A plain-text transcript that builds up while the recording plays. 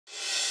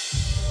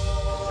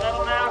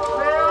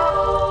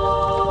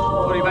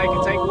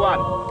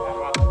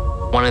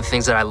One of the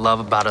things that I love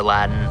about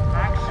Aladdin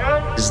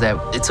is that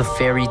it's a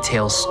fairy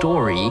tale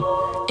story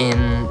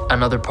in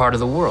another part of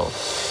the world,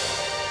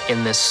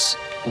 in this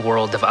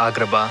world of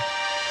Agrabah.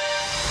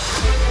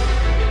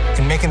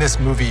 In making this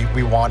movie,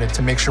 we wanted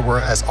to make sure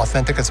we're as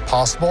authentic as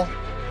possible.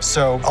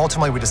 So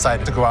ultimately, we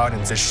decided to go out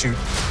and just shoot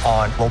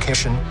on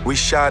location. We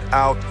shot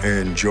out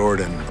in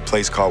Jordan, a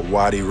place called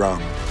Wadi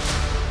Rum.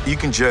 You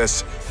can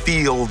just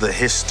feel the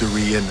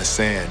history in the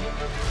sand.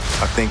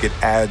 I think it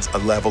adds a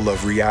level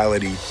of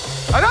reality.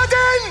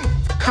 Aladdin!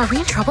 Are we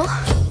in trouble?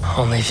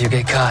 Only if you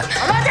get caught.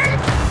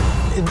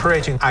 Aladdin! In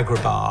creating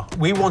Agrabah,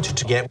 we wanted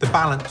to get the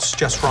balance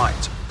just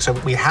right. So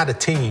we had a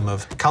team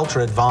of culture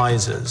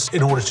advisors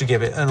in order to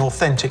give it an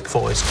authentic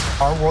voice.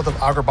 Our world of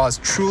Agrabah is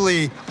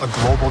truly a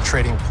global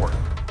trading port,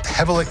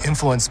 heavily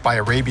influenced by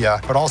Arabia,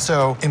 but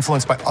also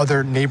influenced by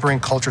other neighboring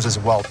cultures as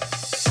well.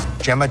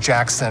 Gemma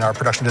Jackson, our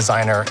production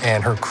designer,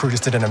 and her crew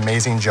just did an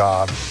amazing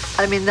job.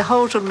 I mean, the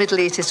whole sort of Middle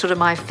East is sort of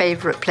my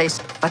favorite place.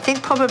 I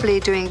think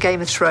probably doing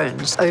Game of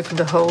Thrones opened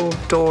a whole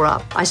door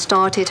up. I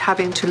started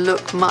having to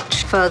look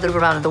much further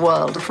around the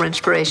world for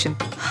inspiration.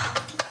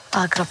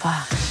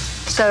 Agrabah.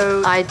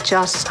 So I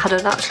just had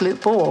an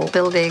absolute ball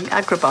building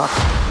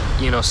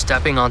Agrabah. You know,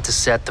 stepping onto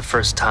set the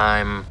first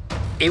time,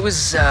 it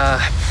was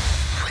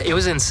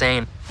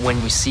insane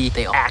when we see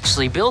they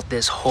actually built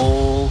this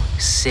whole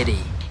city.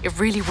 It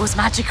really was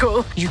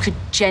magical. You could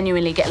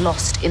genuinely get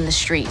lost in the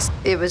streets.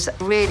 It was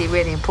really,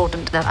 really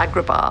important that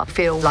Agrabah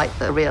feel like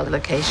the real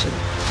location.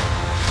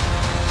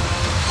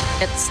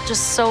 It's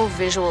just so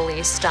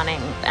visually stunning.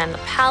 And the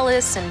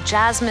palace and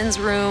Jasmine's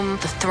room,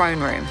 The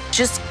throne room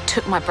just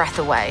took my breath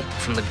away.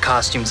 From the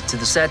costumes to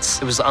the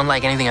sets, it was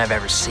unlike anything I've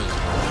ever seen.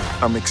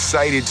 I'm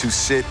excited to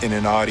sit in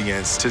an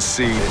audience to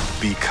see it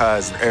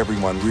because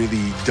everyone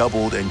really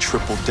doubled and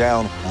tripled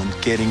down on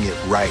getting it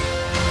right.